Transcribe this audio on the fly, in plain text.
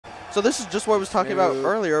So this is just what I was talking about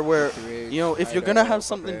earlier, where, you know, if you're going to have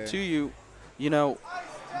something to you, you know,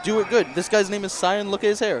 do it good. This guy's name is Cyan. Look at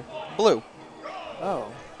his hair. Blue.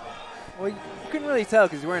 Oh. Well, you couldn't really tell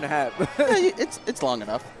because he's wearing a hat. Yeah, it's long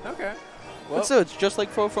enough. Okay. Well, But still, it's just like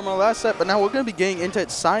from our last set, but now we're going to be getting into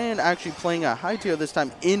it. Cyan actually playing a high tier this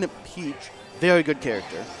time in Peach. Very good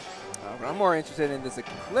character. but I'm more interested in this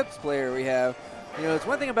Eclipse player we have. You know, it's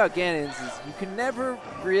one thing about Ganons is you can never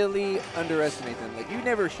really underestimate them. Like, you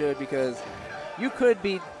never should, because you could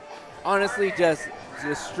be honestly just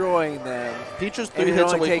destroying them. Peach is 3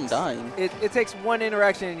 hits away from dying. It takes one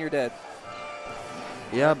interaction and you're dead.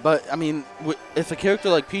 Yeah, but, I mean, if a character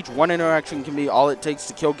like Peach, one interaction can be all it takes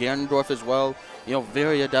to kill Ganondorf as well. You know,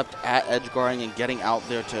 very adept at edge guarding and getting out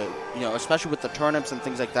there to, you know, especially with the turnips and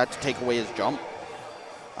things like that, to take away his jump.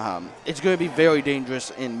 It's going to be very dangerous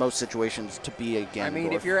in most situations to be a Ganondorf. I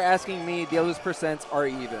mean, if you're asking me, those percents are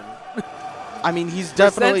even. I mean, he's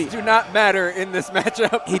definitely... Percents do not matter in this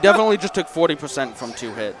matchup. He definitely just took 40% from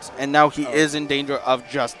 2 hits, and now he is in danger of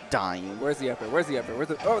just dying. Where's the up air? Where's the up air?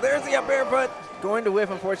 Oh, there's the up air, but going to whiff,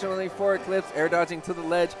 unfortunately, for Eclipse. Air dodging to the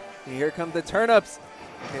ledge, and here come the turnips.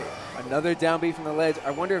 Okay, another down B from the ledge.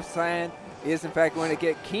 I wonder if Cyan is, in fact, going to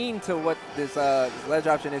get keen to what this ledge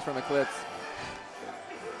option is from Eclipse.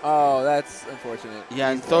 Oh, that's unfortunate. Yeah,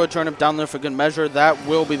 and throw a turnip down there for good measure. That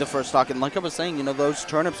will be the first stock. And like I was saying, you know, those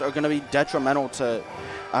turnips are going to be detrimental to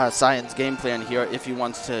Cyan's game plan here if he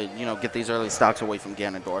wants to, you know, get these early stocks away from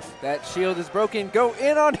Ganondorf. That shield is broken. Go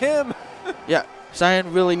in on him. Yeah,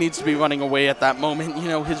 Cyan really needs to be running away at that moment. You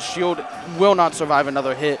know, his shield will not survive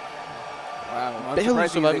another hit. Wow, I'm barely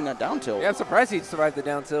surviving that down tilt. Yeah, I'm surprised he survived the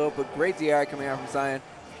down tilt, but great DI coming out from Cyan.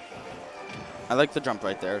 I like the jump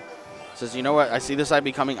right there. Says, you know what, I see this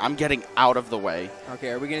IB coming. I'm getting out of the way. Okay,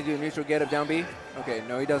 are we going to do a neutral get up down B? Okay,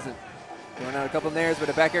 no, he doesn't. Going out a couple nairs, but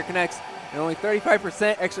a back air connects. And only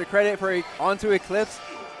 35% extra credit for onto Eclipse.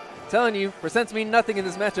 I'm telling you, percents mean nothing in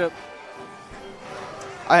this matchup.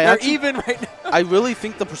 They're even right now. I really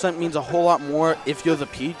think the percent means a whole lot more if you're the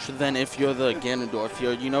Peach than if you're the Ganondorf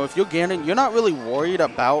here. You know, if you're Ganon, you're not really worried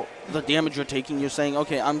about the damage you're taking. You're saying,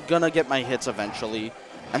 okay, I'm going to get my hits eventually,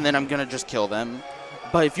 and then I'm going to just kill them.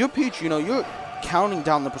 But if you're Peach, you know, you're counting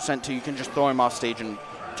down the percent till you can just throw him off stage and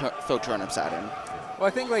throw turnips at him. Well, I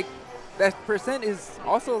think, like, that percent is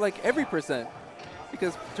also, like, every percent.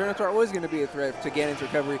 Because turnips are always going to be a threat to Ganon's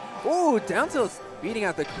recovery. Ooh, down tilt's beating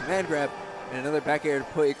out the command grab. And another back air to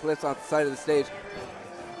put Eclipse off the side of the stage.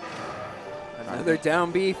 Another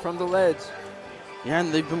down B from the ledge. Yeah,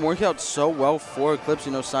 and they've been working out so well for Eclipse.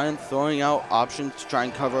 You know, Cyan throwing out options to try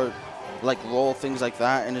and cover, like, roll, things like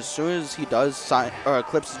that. And as soon as he does,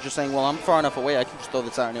 Eclipse is just saying, well, I'm far enough away, I can just throw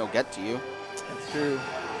this out and he'll get to you. That's true.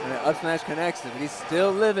 And an up smash connects, but he's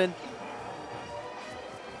still living.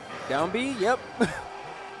 Down B, yep.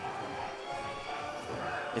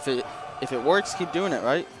 If it works, keep doing it,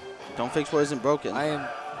 right? Don't fix what isn't broken.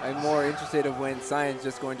 I'm more interested of when Cyan's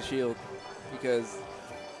just going to shield, because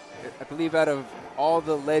I believe out of all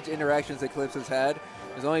the ledge interactions Eclipse has had,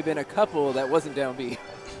 there's only been a couple that wasn't down B.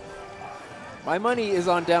 My money is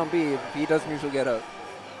on down B if he does neutral get up.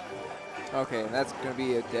 Okay, and that's going to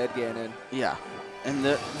be a dead Ganon. Yeah. And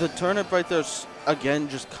the turnip right there's, again,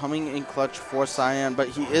 just coming in clutch for Cyan, but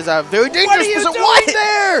he is at a very dangerous position. What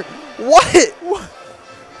there? What?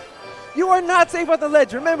 You are not safe on the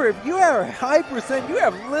ledge. Remember, if you have a high percent, you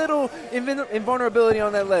have little invulnerability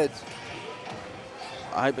on that ledge.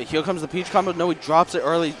 All right, but here comes the Peach combo. No, he drops it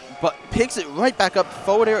early, but picks it right back up.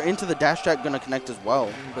 Forward air into the dash jack, going to connect as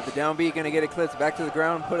well. But the down B going to get Eclipse back to the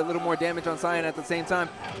ground, put a little more damage on Cyan at the same time.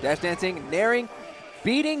 Dash dancing, naring,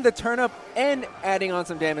 beating the turnip, and adding on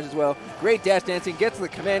some damage as well. Great dash dancing, gets the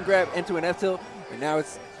command grab into an F tilt, and now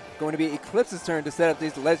it's going to be Eclipse's turn to set up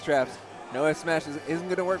these ledge traps. No F smash isn't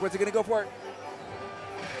going to work. What's he going to go for?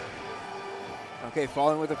 Okay,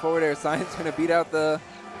 falling with the forward air. Cyan's going to beat out the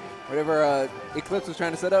whatever Eclipse was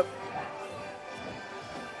trying to set up.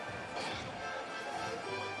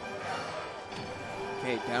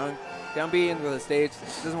 Okay, down B into the stage.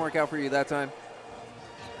 Doesn't work out for you that time.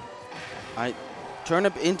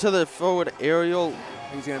 Turnip into the forward aerial.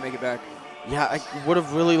 He's going to make it back. Yeah, I would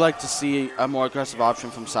have really liked to see a more aggressive option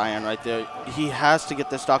from Cyan right there. He has to get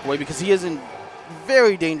this stock away because he is in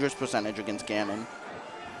very dangerous percentage against Ganon.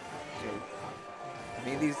 I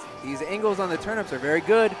mean, these angles on the turnips are very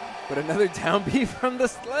good, but another down B from the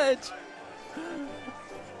sledge.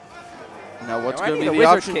 Now what's going to be the wizard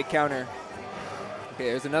option? Kick counter. Okay,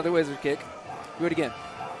 there's another wizard kick. Do it again.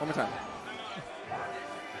 One more time.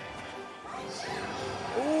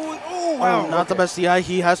 Wow, not the best DI.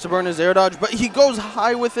 He has to burn his air dodge, but he goes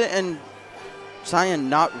high with it, and Cyan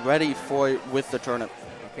not ready for it with the turnip.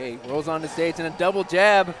 Okay, rolls on the stage and a double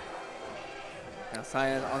jab. Now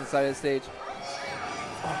Cyan on the side of the stage.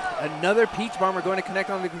 Oh, another Peach Bomber going to connect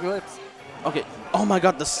on the Eclipse. Okay. Oh my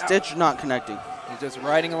god, the Stitch not connecting. He's just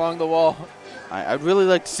riding along the wall. I'd really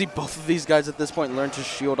like to see both of these guys at this point learn to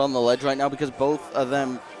shield on the ledge right now because both of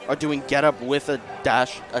them are doing get up with a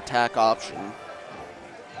dash attack option.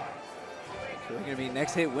 So we're going to be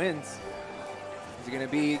next hit wins. Is it going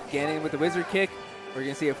to be Ganon with the wizard kick? We're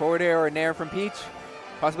going to see a forward air or a nair from Peach.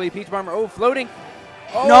 Possibly Peach Bomber. Oh, floating.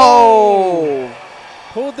 Oh! No!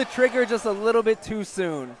 Pulled the trigger just a little bit too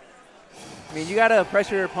soon. I mean, you got to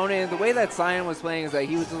pressure your opponent. And the way that Cyan was playing is that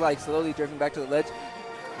he was just like slowly drifting back to the ledge.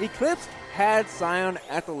 Eclipse had Cyan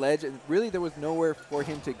at the ledge, and really there was nowhere for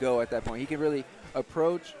him to go at that point. He could really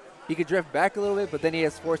approach. He could drift back a little bit, but then he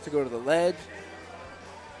has forced to go to the ledge.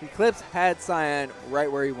 Eclipse had Cyan right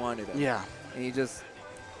where he wanted him. Yeah. And he just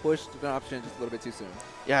pushed the option just a little bit too soon.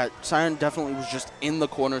 Yeah, Cyan definitely was just in the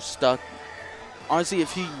corner stuck. Honestly,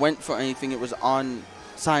 if he went for anything, it was on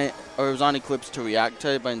Cyan, or it was on Eclipse to react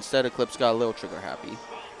to it, but instead Eclipse got a little trigger happy.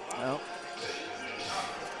 Well.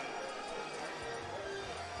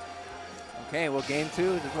 Okay, well, game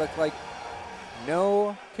two just looked like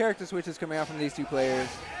no character switches coming out from these two players.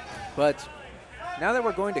 But now that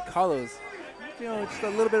we're going to Kalos, you know, just a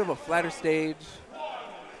little bit of a flatter stage.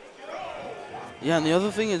 Yeah, and the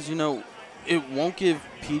other thing is, you know, it won't give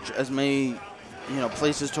Peach as many, you know,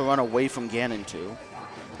 places to run away from Ganon to.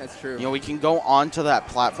 That's true. You know, we can go onto that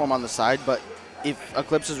platform on the side, but if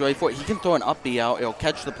Eclipse is ready for it, he can throw an up B out, it'll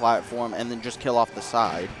catch the platform, and then just kill off the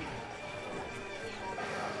side.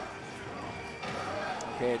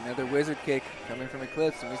 Okay, another wizard kick coming from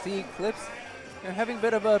Eclipse, and we see Eclipse having a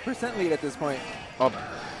bit of a percent lead at this point. A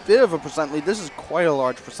bit of a percent lead. This is quite a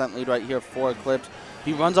large percent lead right here for Eclipse.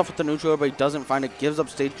 He runs off with the neutral, but he doesn't find it, gives up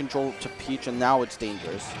stage control to Peach, and now it's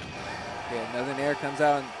dangerous. Okay, another nair comes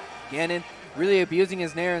out, and Ganon really abusing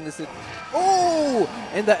his nair in this. Oh!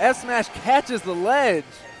 And the F smash catches the ledge.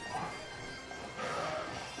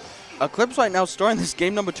 Eclipse right now starting this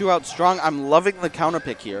game number 2 out strong. I'm loving the counter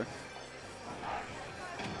pick here.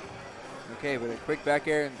 Okay, but a quick back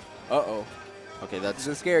air, and uh-oh. Okay, that's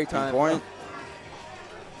a scary time. Important.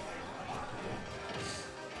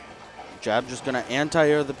 Jab just going to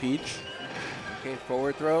anti-air the Peach. Okay,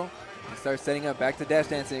 forward throw. He starts setting up back to dash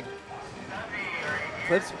dancing.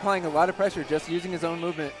 Eclipse applying a lot of pressure, just using his own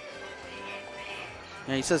movement.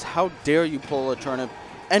 Yeah, he says, how dare you pull a turnip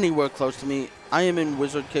anywhere close to me? I am in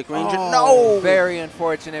wizard kick range. Oh, no! Very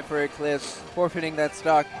unfortunate for Eclipse, forfeiting that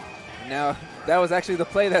stock. And now, that was actually the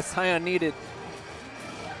play that Cyan needed.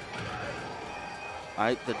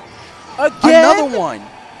 Again? Another one!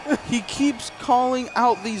 He keeps calling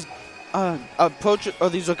out these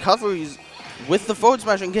these recoveries with the forward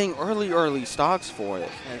smash and getting early stocks for it.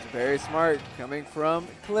 That's very smart coming from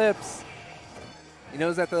Eclipse. He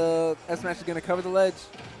knows that the S smash is going to cover the ledge.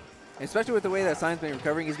 Especially with the way that Cyan's been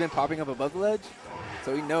recovering, he's been popping up above the ledge.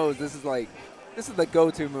 So he knows this is the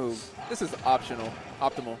go-to move. This is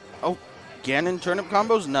optimal. Oh, Ganon turnip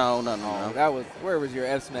combos? No. That was, where was your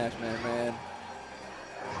F smash, man?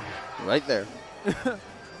 Right there.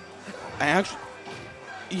 I actually,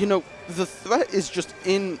 you know, the threat is just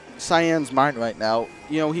in Cyan's mind right now.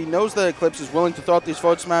 You know, he knows that Eclipse is willing to throw out these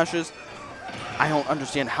forward smashes. I don't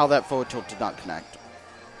understand how that forward tilt did not connect.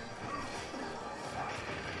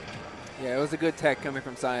 Yeah, it was a good tech coming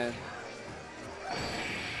from Cyan.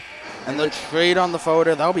 And the trade on the forward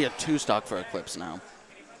air, that'll be a 2-stock for Eclipse now.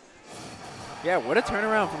 Yeah, what a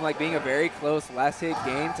turnaround from like being a very close last hit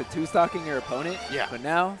game to 2-stocking your opponent. Yeah. But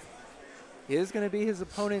now, it is going to be his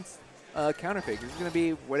opponent's counter pick. It's going to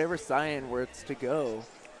be whatever Cyan wants to go.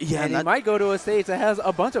 Yeah, and he might go to a stage that has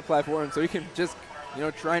a bunch of platforms, so he can just, you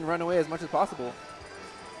know, try and run away as much as possible.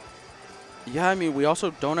 Yeah, I mean, we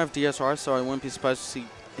also don't have DSR, so I wouldn't be surprised to see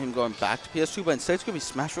him going back to PS2, but instead it's going to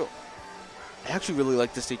be Smashville. I actually really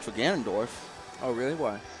like this stage for Ganondorf. Oh, really?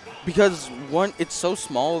 Why? Because, one, it's so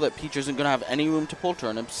small that Peach isn't going to have any room to pull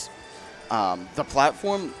turnips. The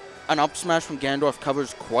platform, an up smash from Ganondorf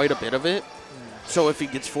covers quite a bit of it. So if he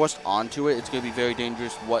gets forced onto it, it's going to be very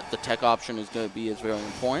dangerous. What the tech option is going to be is very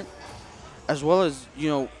important. As well as, you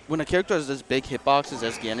know, when a character has as big hitboxes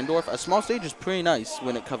as Ganondorf, a small stage is pretty nice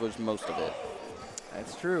when it covers most of it.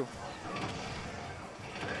 That's true.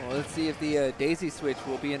 Well, let's see if the Daisy switch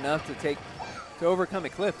will be enough to overcome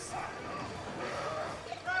Eclipse.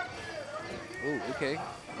 Ooh, okay.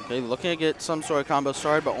 Okay, looking to get some sort of combo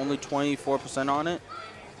started, but only 24% on it.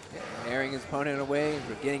 Yeah, nairing his opponent away, and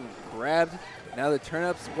we're getting grabbed. Now the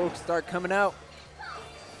turnips will start coming out.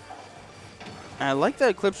 And I like that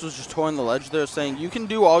Eclipse was just touring the ledge there, saying you can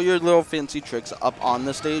do all your little fancy tricks up on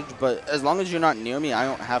the stage, but as long as you're not near me, I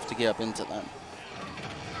don't have to get up into them.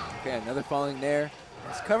 Okay, another falling there.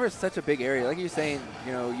 This covers such a big area. Like you're saying,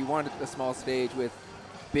 you know, you want a small stage with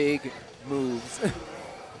big moves. And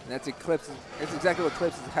that's Eclipse. That's exactly what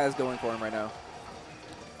Eclipse has going for him right now.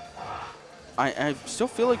 I still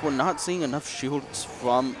feel like we're not seeing enough shields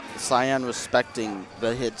from Cyan respecting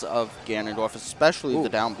the hits of Ganondorf, especially the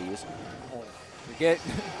down Bs.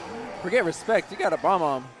 Forget respect. You got a bomb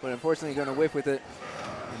on, but unfortunately you're going to whiff with it.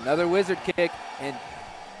 Another wizard kick and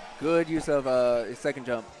good use of his second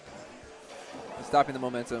jump. Stopping the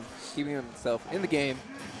momentum, keeping himself in the game.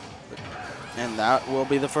 And that will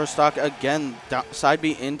be the first stock again. Side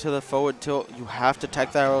B into the forward tilt. You have to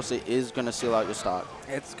tech that or else it is going to seal out your stock.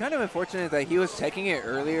 It's kind of unfortunate that he was teching it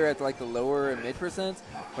earlier at like the lower and mid percents,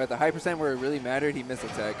 but at the high percent where it really mattered, he missed a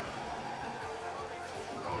tech.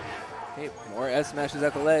 Okay, more S smashes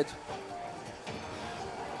at the ledge.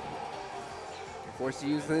 Forced to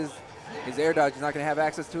use his air dodge. He's not going to have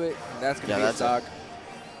access to it, and that's going to be a stock.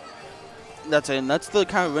 That's it, and that's the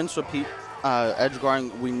kind of rinse repeat edge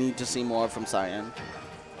guarding we need to see more from Cyan.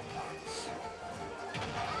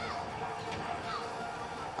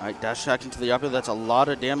 All right, dash attack into the upper. That's a lot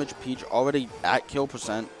of damage. Peach already at kill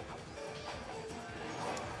percent.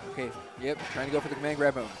 Okay, yep, trying to go for the command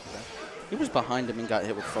grab him. He was behind him and got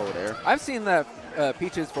hit with forward air. I've seen that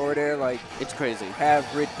Peach's forward air, like, it's crazy.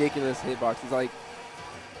 Have ridiculous hitboxes,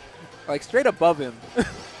 like straight above him,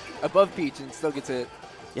 above Peach, and still gets hit.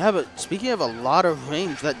 Yeah, but speaking of a lot of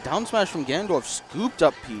range, that down smash from Ganondorf scooped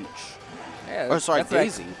up Peach. Yeah, or sorry,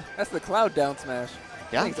 Daisy. That's the cloud down smash.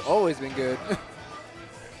 Yeah, it's always been good.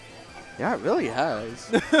 Yeah, it really has.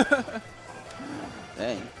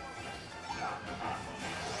 Dang.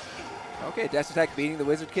 Okay, dash attack beating the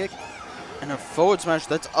wizard kick. And a forward smash,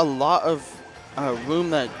 that's a lot of room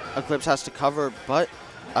that Eclipse has to cover, but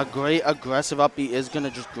a great aggressive up B is going to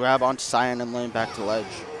just grab onto Cyan and lane back to ledge.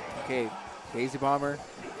 Okay, Daisy Bomber,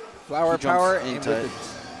 flower power, and with it.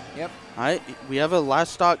 Yep. All right, we have a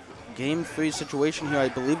last stock game 3 situation here. I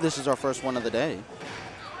believe this is our first one of the day.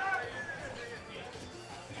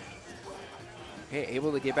 Okay,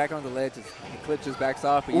 able to get back on the ledge. Eclipse just backs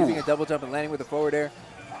off, but using a double jump and landing with a forward air.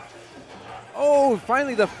 Oh,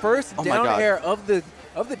 finally the first down air of the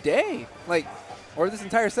day, like, or this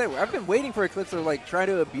entire set. I've been waiting for Eclipse to like try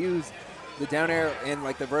to abuse the down air and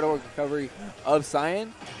like the vertical recovery of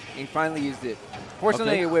Cyan, and he finally used it.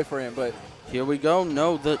 Fortunately, it whiffed for him, but here we go.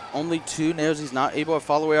 No, the only 2 nairs. He's not able to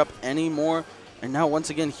follow up anymore, and now once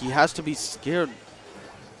again he has to be scared.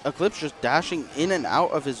 Eclipse just dashing in and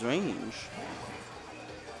out of his range.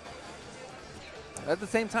 At the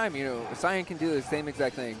same time, you know, Cyan can do the same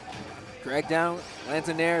exact thing. Drag down, lands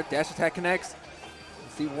in there, dash attack connects.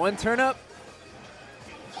 See one turn up.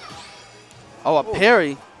 Oh, a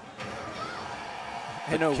parry.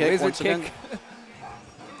 And a wizard kick.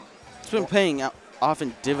 It's been paying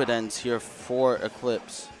often dividends here for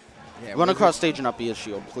Eclipse. Yeah, run across stage and up be a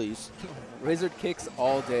shield, please. Wizard kicks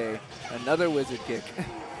all day. Another wizard kick.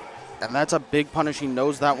 And that's a big punish. He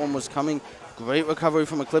knows that one was coming. Great recovery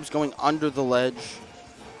from Eclipse going under the ledge.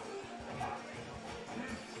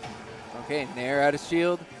 Okay, Nair out of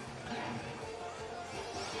shield.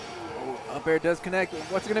 Oh, up air does connect.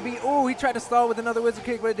 What's it going to be? Oh, he tried to stall with another wizard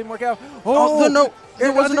kick, but it didn't work out. Oh, no.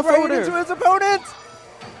 There wasn't a forward air. Into his opponent.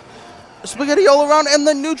 Spaghetti all around, and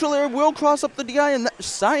the neutral air will cross up the DI, and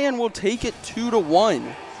Cyan will take it 2-1.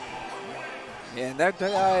 Yeah, and that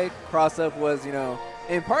DI cross-up was, you know,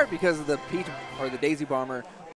 in part because of the Peach or the Daisy Bomber